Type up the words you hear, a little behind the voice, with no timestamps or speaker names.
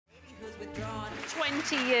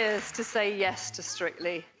20 years to say yes to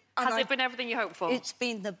Strictly. Has it been everything you hoped for? It's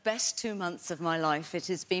been the best 2 months of my life. It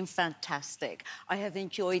has been fantastic. I have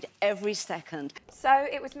enjoyed every second. So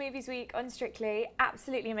it was Movies Week on Strictly,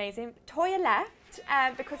 absolutely amazing. Toya left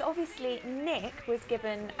because obviously Nick was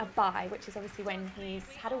given a bye, which is obviously when he's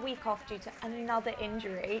had a week off due to another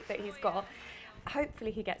injury that he's got.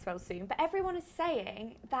 Hopefully he gets well soon. But everyone is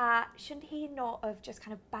saying that shouldn't he not have just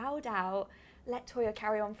kind of bowed out, let Toya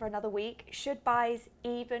carry on for another week? Should buys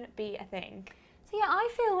even be a thing? So yeah, I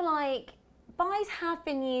feel like buys have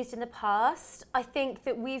been used in the past. I think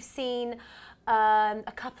that we've seen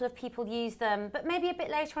a couple of people use them, but maybe a bit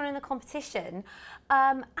later on in the competition.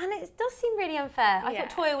 And it does seem really unfair. I thought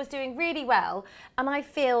Toya was doing really well, and I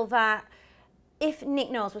feel that if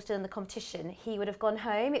Nick Knowles was still in the competition, he would have gone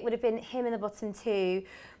home. It would have been him in the bottom two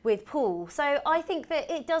with Paul. So I think that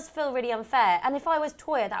it does feel really unfair. And if I was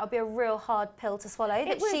Toya, that would be a real hard pill to swallow,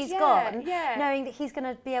 that she's gone, knowing that he's going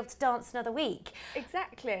to be able to dance another week.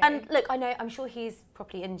 Exactly. And look, I'm sure he's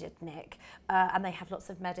properly injured, Nick, and they have lots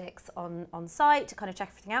of medics on site to kind of check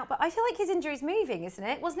everything out. But I feel like his injury's moving, isn't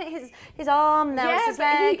it? Wasn't it his arm? Now it's his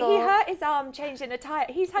leg. He hurt his arm changing a tyre.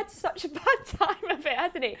 He's had such a bad time of it,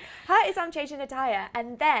 hasn't he? Hurt his arm changing a tyre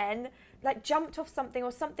and then like jumped off something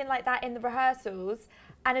or something like that in the rehearsals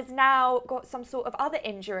and has now got some sort of other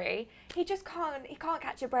injury. He just can't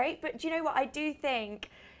catch a break. But do you know what? I do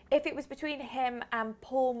think if it was between him and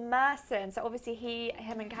Paul Merson, so obviously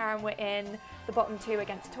him and Karen were in the bottom two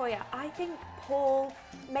against Toya, I think Paul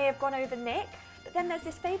may have gone over Nick. But then there's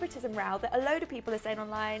this favouritism row that a load of people are saying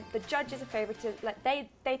online. The judges are favouritism, like they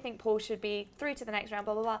think Paul should be through to the next round,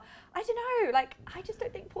 blah, blah, blah. I don't know, like, I just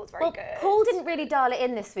don't think Paul's very good. Paul didn't really dial it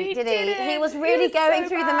in this week, did he? He was really going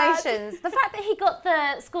through the motions. The fact that he got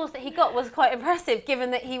the scores that he got was quite impressive, given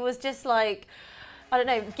that he was just like, I don't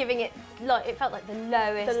know, giving it, like, it felt like the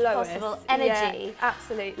lowest possible energy. Yeah,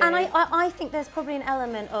 absolutely. And I think there's probably an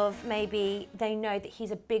element of maybe they know that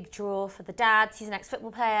he's a big draw for the dads, he's an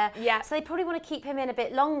ex-football player, so they probably want to keep him in a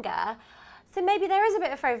bit longer. So maybe there is a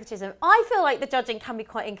bit of favouritism. I feel like the judging can be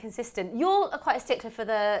quite inconsistent. You're quite a stickler for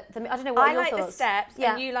the I don't know what your thoughts. I like the steps,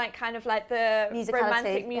 and you like kind of like the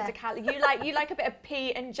romantic musicality. You like a bit of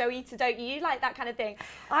Pete and Jowita, don't you? You like that kind of thing.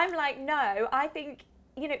 I'm like, no, I think,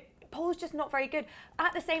 you know, Paul's just not very good.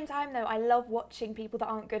 At the same time, though, I love watching people that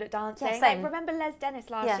aren't good at dancing. Yeah, same. Like, remember Les Dennis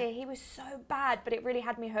last year? He was so bad, but it really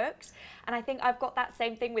had me hooked. And I think I've got that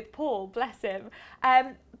same thing with Paul, bless him.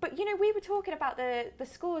 But, you know, we were talking about the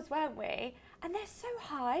scores, weren't we? And they're so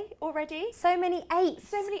high already. So many eights.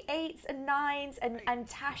 So many eights and nines, and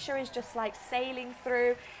Tasha is just like sailing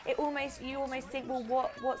through. You almost think, well,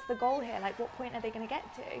 what's the goal here? Like, what point are they going to get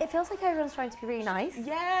to? It feels like everyone's trying to be really nice.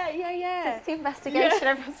 Yeah. Since the investigation,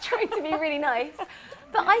 everyone's trying to be really nice.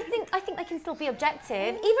 But I think they can still be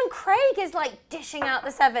objective. Even Craig is like dishing out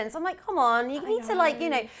the sevens. I'm like, come on, you need to, like, you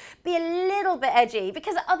know, be a little bit edgy,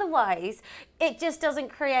 because otherwise it just doesn't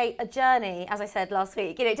create a journey, as I said last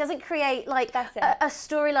week. You know, it doesn't create like a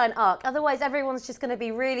storyline arc. Otherwise everyone's just going to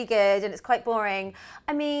be really good and it's quite boring.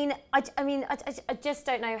 I mean, I just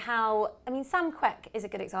don't know how. I mean, Sam Quek is a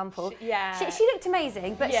good example. She looked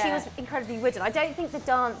amazing, but she was incredibly wooden. I don't think the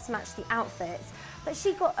dance matched the outfits. But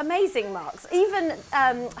she got amazing marks. Even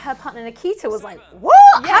her partner Nikita was like, "What?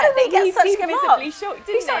 How did we get such good marks?" He shocked,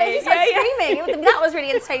 didn't he? He started screaming. That was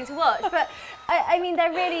really entertaining to watch. But I mean,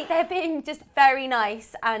 they're being just very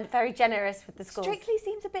nice and very generous with the scores. Strictly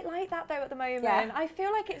seems a bit like that though at the moment. Yeah. I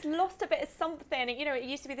feel like it's lost a bit of something. You know, it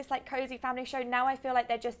used to be this like cozy family show. Now I feel like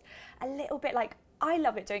they're just a little bit like. I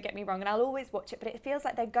love it, don't get me wrong, and I'll always watch it, but it feels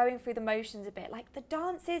like they're going through the motions a bit. Like the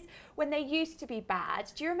dances, when they used to be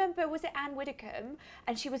bad, do you remember, was it Anne Widdecombe?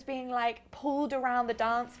 And she was being like pulled around the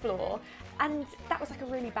dance floor, and that was like a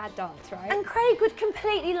really bad dance, right? And Craig would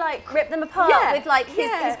completely like rip them apart with like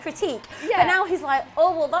his critique. But now he's like,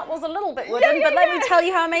 oh, well, that was a little bit wooden, but let me tell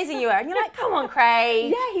you how amazing you are. And you're like, come on,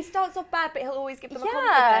 Craig. Yeah, he starts off bad, but he'll always give them a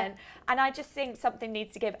compliment. And I just think something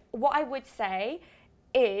needs to give. What I would say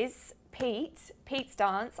is Pete's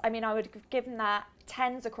dance, I mean, I would have given that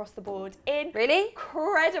 10s across the board.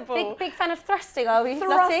 Incredible. Big fan of thrusting, are we,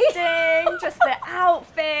 Thrusting, Lottie? just the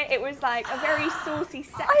outfit. It was like a very saucy,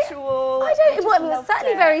 sexual. It was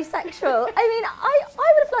certainly very sexual. I mean, I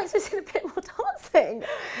would have liked to have seen a bit more dancing.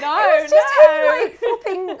 No, it was just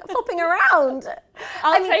him like flopping around.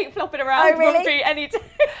 I'll take flopping around. Oh, really? Beat any time.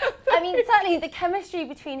 I mean, certainly the chemistry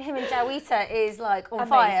between him and Jowita is like on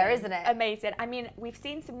fire, isn't it? Amazing. I mean, we've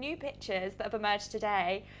seen some new pictures that have emerged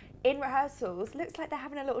today. in rehearsals, looks like they're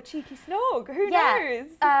having a little cheeky snog. Who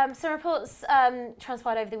knows? Some reports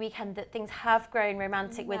transpired over the weekend that things have grown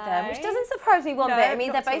romantic with them, which doesn't surprise me one bit. I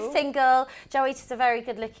mean, they're both single. Jowita's a very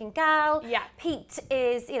good-looking gal. Yeah. Pete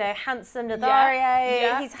is, you know, handsome Lothario.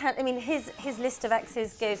 Yeah. I mean, his list of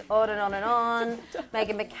exes goes on and on and on.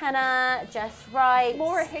 Megan McKenna, Jess Wright.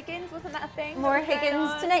 Maura Higgins, wasn't that a thing? Maura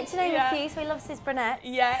Higgins, to name a few. So he loves his brunettes.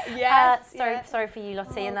 Sorry for you,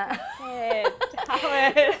 Lottie, in that.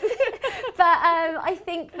 But I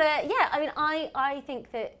think that, I mean, I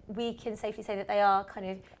think that we can safely say that they are kind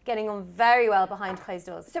of getting on very well behind closed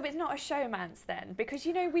doors. So it's not a showmance then? Because,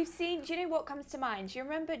 you know, we've seen, do you know what comes to mind? Do you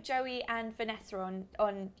remember Joey and Vanessa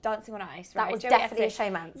on Dancing on Ice, right? That was Joey definitely a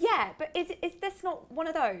showmance. Yeah, but is this not one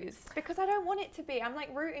of those? Because I don't want it to be. I'm like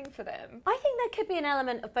rooting for them. I think there could be an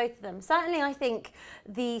element of both of them. Certainly, I think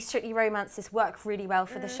the Strictly romances work really well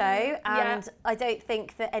for the show, and I don't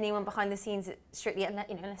think that anyone behind the scenes at Strictly,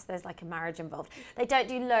 unless there's like a marriage involved, they don't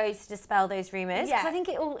do loads to dispel those rumours. Because I think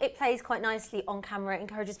it plays quite nicely on camera. It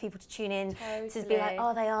encourages people to tune in to be like,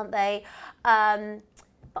 oh, they aren't they?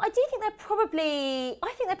 But I do think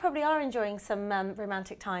they probably are enjoying some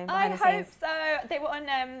romantic time behind the scenes. I hope so. They were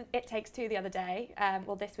on It Takes Two the other day,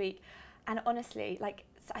 well, this week, and honestly, like,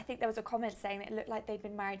 I think there was a comment saying that it looked like they'd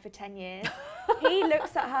been married for 10 years. He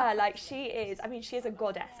looks at her like she is a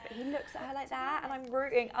goddess, but he looks at her like that, and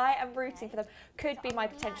I am rooting for them. Could be my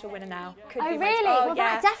potential winner now. Could be really? Well,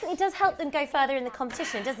 that definitely does help them go further in the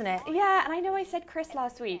competition, doesn't it? Yeah, and I know I said Chris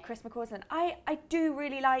last week, Chris McCausland. I do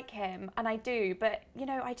really like him, and I do, but, you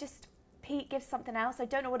know, Pete gives something else. I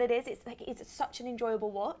don't know what it is. It's like, it's such an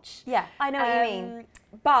enjoyable watch. Yeah, I know what you mean.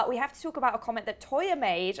 But we have to talk about a comment that Toya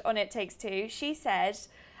made on It Takes Two. She said,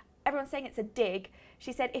 everyone's saying it's a dig.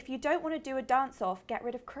 She said, if you don't want to do a dance-off, get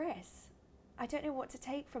rid of Chris. I don't know what to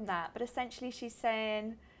take from that, but essentially she's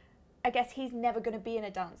saying, I guess he's never going to be in a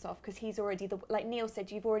dance-off because he's already, like Neil said,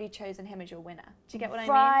 you've already chosen him as your winner. Do you get what I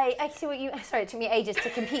mean? Right. I see what you... Sorry, it took me ages to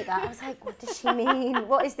compete that. I was like, what does she mean?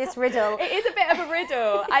 What is this riddle? It is a bit of a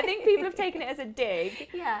riddle. I think people have taken it as a dig.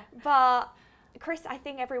 Yeah. But Chris, I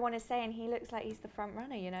think everyone is saying he looks like he's the front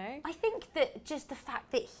runner, you know? I think that just the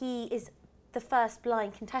fact that he is the first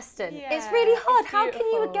blind contestant. It's really hard. How can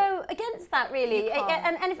you go against that, really?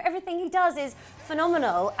 And if everything he does is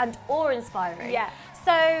phenomenal and awe-inspiring. Yeah.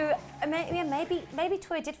 So maybe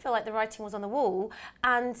Toya did feel like the writing was on the wall,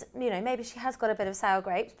 and maybe she has got a bit of sour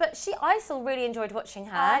grapes. But I still really enjoyed watching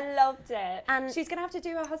her. I loved it. And she's gonna have to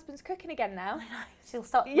do her husband's cooking again now. I know. She'll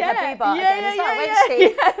start with her boo bar again as well, won't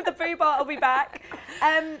she? Yeah, the boo bar will be back.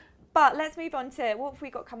 But let's move on to what have we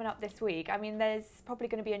got coming up this week? I mean, there's probably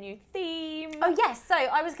going to be a new theme. Oh, yes. So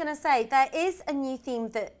I was going to say there is a new theme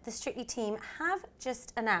that the Strictly team have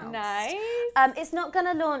just announced. Nice. It's not going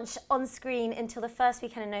to launch on screen until the first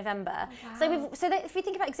weekend in November. Wow. So if we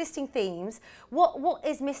think about existing themes, what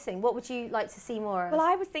is missing? What would you like to see more of? Well,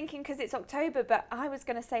 I was thinking because it's October, but I was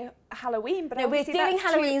going to say Halloween. But no, we're doing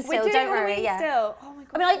Halloween still. Don't worry. Yeah. Still. Oh my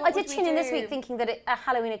God. I mean, I did tune in this week thinking that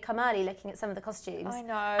Halloween had come early, looking at some of the costumes. I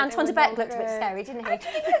know. And Tonda Beck looked a bit scary, didn't he?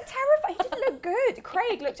 He looked terrified. He didn't look good.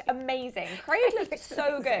 Craig looked amazing. Craig looked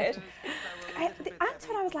so good.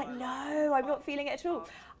 Anton, I was like, no, I'm not feeling it at all.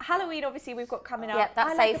 Halloween, obviously, we've got coming up. Yep,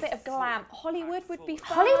 that's I like safe. A bit of glam. Hollywood would be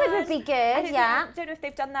fun. Hollywood would be good, I don't know if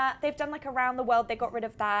they've done that. They've done like Around the World. They got rid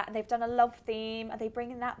of that, and they've done a love theme. Are they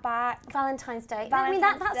bringing that back? Valentine's Day. I mean,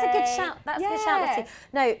 that's a good shout. That's a good shout, Lottie.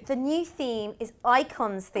 No, the new theme is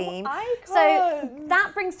Icons theme. Oh, Icons. So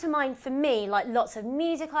that brings to mind for me like lots of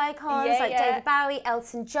music icons, like David Bowie,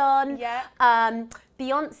 Elton John.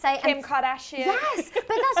 Beyonce, Kim Kardashian. Yes, but that's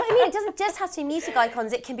what I mean. It doesn't just have to be music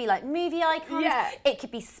icons. It can be like movie icons. Yeah. It could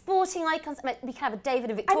be sporting icons. We can have a David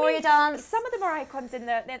and Victoria dance. Some of them are icons in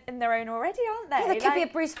their own already, aren't they? Yeah, there could be a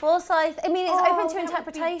Bruce Forsyth. I mean, it's open to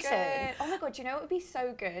interpretation. Oh my God, do you know what would be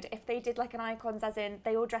so good if they did like an icons, as in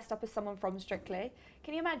they all dressed up as someone from Strictly?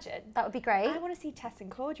 Can you imagine? That would be great. I want to see Tess and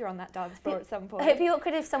Claudia on that dance floor at some point. It'd be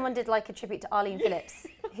awkward if someone did like a tribute to Arlene Phillips,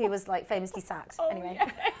 who was like famously sacked. Anyway.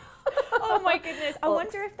 Yes. Oh my goodness. I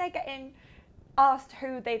wonder if they're getting asked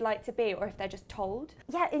who they'd like to be or if they're just told.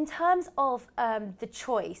 Yeah, in terms of the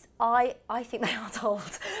choice, I think they are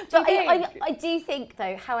told. But I do think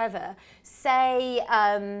though, however, say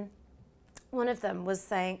one of them was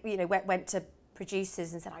saying, went to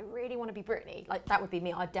producers and said, I really want to be Britney, like that would be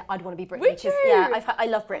me. I'd want to be Britney. Would you? Yeah, I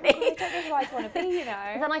love Britney. I don't know who I'd want to be, you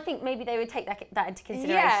know. Then I think maybe they would take that into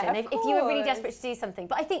consideration Yeah, if you were really desperate to do something.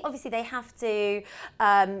 But I think obviously they have to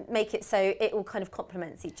make it so it all kind of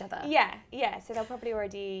complements each other. Yeah, yeah. So they'll probably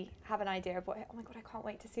already have an idea of what. Oh my god, I can't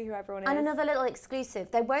wait to see who everyone is. And another little exclusive: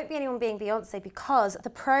 there won't be anyone being Beyonce because the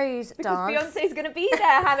pros dance. Beyonce's going to be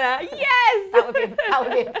there, Hannah. Yes. That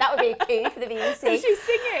would be a coup for the BBC. She's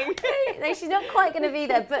singing. No, she's not quite going to be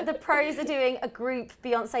there, but the pros are doing a group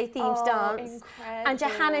Beyonce themed dance. Incredible. And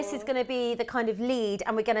Johannes is going to be the kind of lead,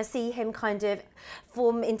 and we're going to see him kind of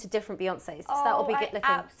form into different Beyonces. So that will be good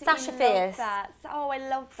looking. Sasha Fierce. Oh, I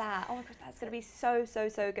love that. Oh my gosh, that's going to be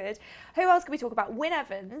so good. Who else can we talk about? Wyn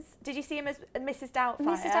Evans. Did you see him as Mrs. Doubtfire?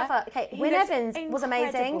 Mrs. Doubtfire. Okay, Wyn Evans was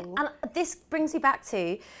amazing. And this brings me back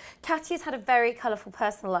to Katya's had a very colourful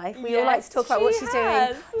personal life. We all like to talk about what she's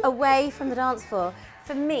doing away from the dance floor.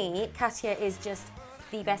 For me, Katya is just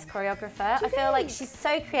the best choreographer. I feel like she's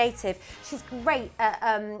so creative. She's great at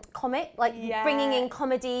comic, like bringing in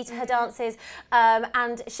comedy to her dances.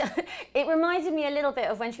 And it reminded me a little bit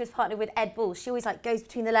of when she was partnered with Ed Bull. She always like goes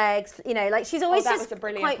between the legs, you know, like she's always just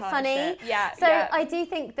quite funny. Yeah. So I do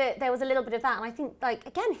think that there was a little bit of that, and I think like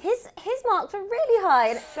again his marks were really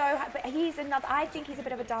high. But he's another. I think he's a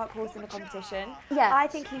bit of a dark horse in the competition. Yeah. I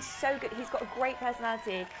think he's so good. He's got a great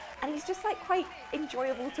personality, and he's just like quite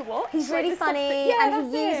enjoyable to watch. He's really funny, and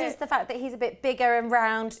he uses the fact that he's a bit bigger and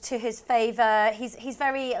round to his favour. He's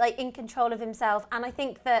very like in control of himself, and I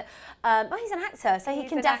think that well, he's an actor, so he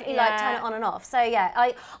can definitely like turn it on and off. So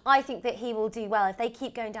yeah, I think that he will do well if they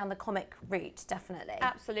keep going down the comic route. Definitely.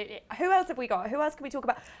 Absolutely. Who else have we got? Who else can we talk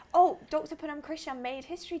about? Oh, Dr. Poonam Krishan made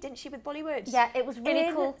history, didn't she, with Bollywood? Yeah, it was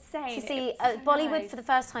really cool to see Bollywood for the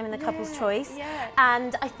first time in the couple's choice. Yeah.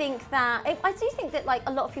 And I think that I do think that like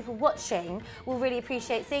a lot of people watching will really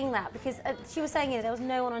appreciate seeing that, because she was saying, you know, there was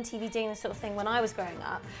no one on TV doing this sort of thing when I was growing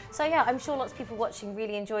up. So yeah, I'm sure lots of people watching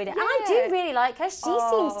really enjoyed it. And I do really like her. She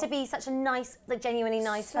seems to be such a nice, like genuinely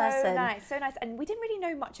nice person. So nice. And we didn't really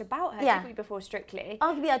know much about her, did we, before Strictly?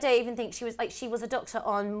 Arguably, I don't even think she was a doctor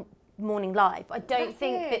on Morning Live. I don't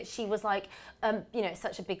think that she was like, you know,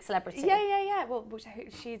 such a big celebrity. Yeah. Well,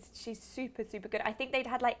 she's super good. I think they'd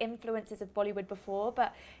had like influences of Bollywood before,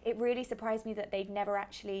 but it really surprised me that they'd never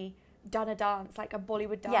actually done a dance, like a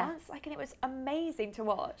Bollywood dance. Like, and it was amazing to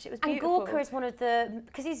watch. It was beautiful. And Gorka is one of the,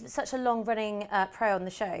 because he's such a long-running pro on the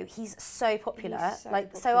show, he's so popular.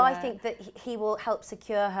 So I think that he will help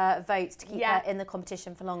secure her votes to keep her in the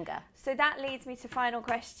competition for longer. So that leads me to final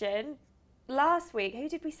question. Last week, who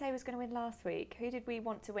did we say was going to win last week? Who did we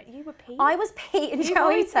want to win? You were Pete. I was Pete and Jowita. You've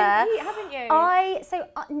always been Pete,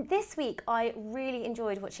 haven't you? This week I really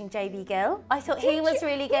enjoyed watching JB Gill. I thought he was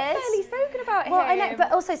really good. We've barely spoken about him. Well, I know,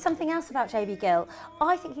 but also something else about JB Gill.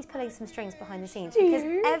 I think he's pulling some strings behind the scenes because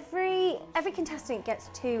every contestant gets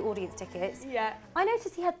 2 audience tickets. Yeah. I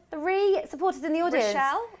noticed he had 3 supporters in the audience.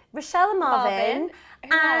 Rochelle and Marvin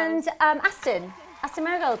and Aston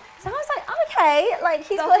Marigold. So I was like, oh, okay, like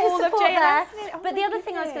he's got his support there. But the other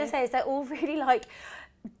thing I was going to say is they're all really like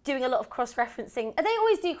doing a lot of cross-referencing. They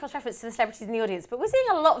always do cross-reference to the celebrities in the audience, but we're seeing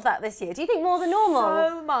a lot of that this year. Do you think more than normal?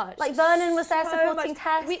 So much. Like Vernon was there supporting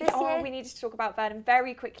Tess this year. We needed to talk about Vernon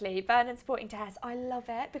very quickly. Vernon supporting Tess. I love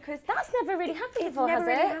it because that's never really happened before, has it? It's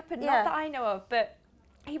never really happened, not that I know of, but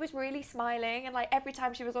he was really smiling, and like every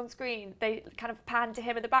time she was on screen, they kind of panned to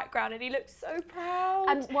him in the background, and he looked so proud.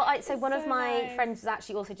 And so one of my friends was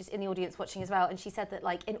actually also just in the audience watching as well, and she said that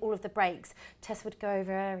like in all of the breaks, Tess would go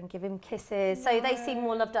over her and give him kisses. So they seem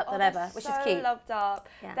more loved up than ever, which is cute. So loved up.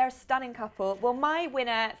 Yeah. They're a stunning couple. Well, my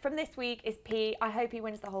winner from this week is Pete. I hope he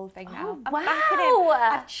wins the whole thing now. I'm backing him.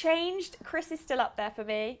 I've changed. Chris is still up there for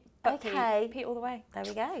me, but Pete all the way. There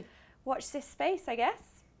we go. Watch this space, I guess.